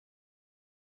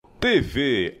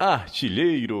TV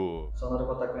Artilheiro. Sonora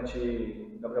com o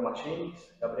atacante Gabryel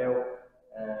Martins. Gabriel,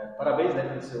 parabéns, né,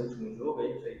 pelo seu último jogo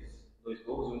aí, fez 2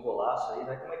 gols e um golaço aí,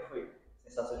 né? Como é que foi a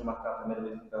sensação de marcar a primeira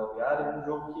vez no Ferroviário? Um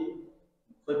jogo que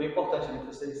foi bem importante ali, que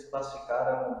vocês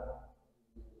classificaram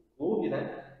o clube,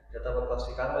 né? Já estava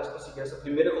classificado, mas conseguiram essa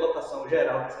primeira colocação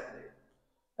geral da Série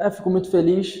D. Fico muito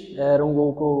feliz, era um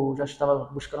gol que eu já estava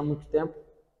buscando há muito tempo.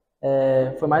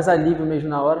 Foi mais alívio mesmo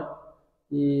na hora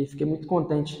e fiquei muito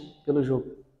contente pelo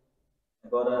jogo.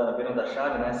 Agora, virando a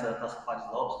chave, né, essa Taça Fares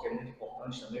Lopes, que é muito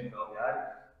importante também para o Ferroviário,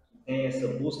 que tem essa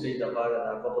busca aí da vaga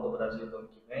da Copa do Brasil do ano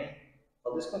que vem.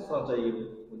 Fala desse confronto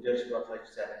aí, o diante do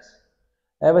Atlético Cearense.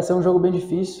 Vai ser um jogo bem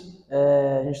difícil,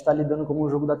 a gente está lidando como um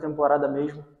jogo da temporada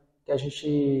mesmo, que a gente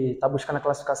está buscando a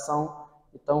classificação,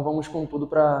 então vamos com tudo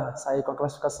para sair com a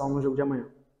classificação no jogo de amanhã.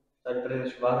 Tá de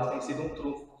Presidente Vargas tem sido um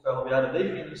trunfo para o Ferroviário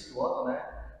desde o início do ano,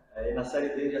 né? E na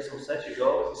Série D já são 7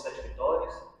 jogos e 7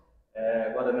 vitórias.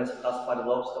 Agora nessa Taça Fares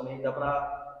Lopes também dá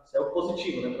para ser algo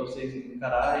positivo, né? Para vocês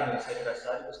encararem esse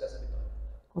adversário e buscar essa vitória.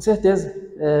 Com certeza.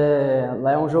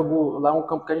 Lá é um jogo, lá é um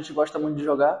campo que a gente gosta muito de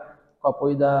jogar, com o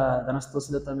apoio da nossa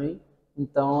torcida também.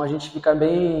 Então a gente fica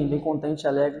bem contente e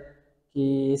alegre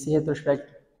que esse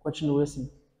retrospecto continue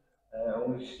assim. É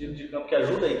um estilo de campo que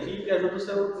ajuda a equipe e ajuda o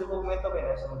seu desenvolvimento também,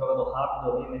 né? Você é um jogador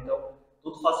rápido ali, né? Então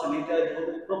tudo facilita e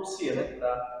ajuda e propicia, né?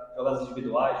 Para jogadas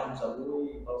individuais, chutes a gol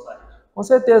e balançar a rede. Com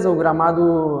certeza, o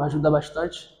gramado ajuda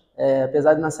bastante.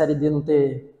 Apesar de na Série D não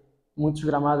ter muitos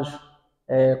gramados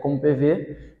como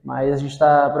PV, mas a gente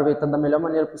está aproveitando da melhor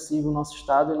maneira possível o nosso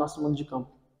estado e o nosso mundo de campo.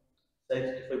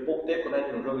 Certo, que foi pouco tempo, né,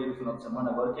 de um jogo aí no final de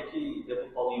semana. Agora, o que deu para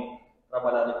o Paulinho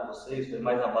trabalhar ali com vocês? Foi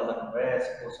mais na base da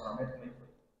conversa, posicionamento, como é que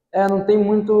foi? Não tem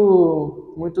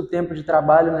muito tempo de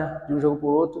trabalho, né, de um jogo para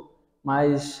o outro,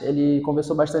 mas ele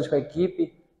conversou bastante com a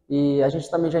equipe e a gente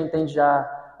também já entende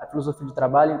a filosofia de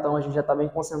trabalho, então a gente já está bem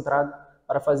concentrado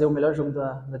para fazer o melhor jogo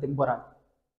da temporada.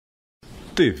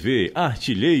 TV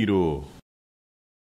Artilheiro.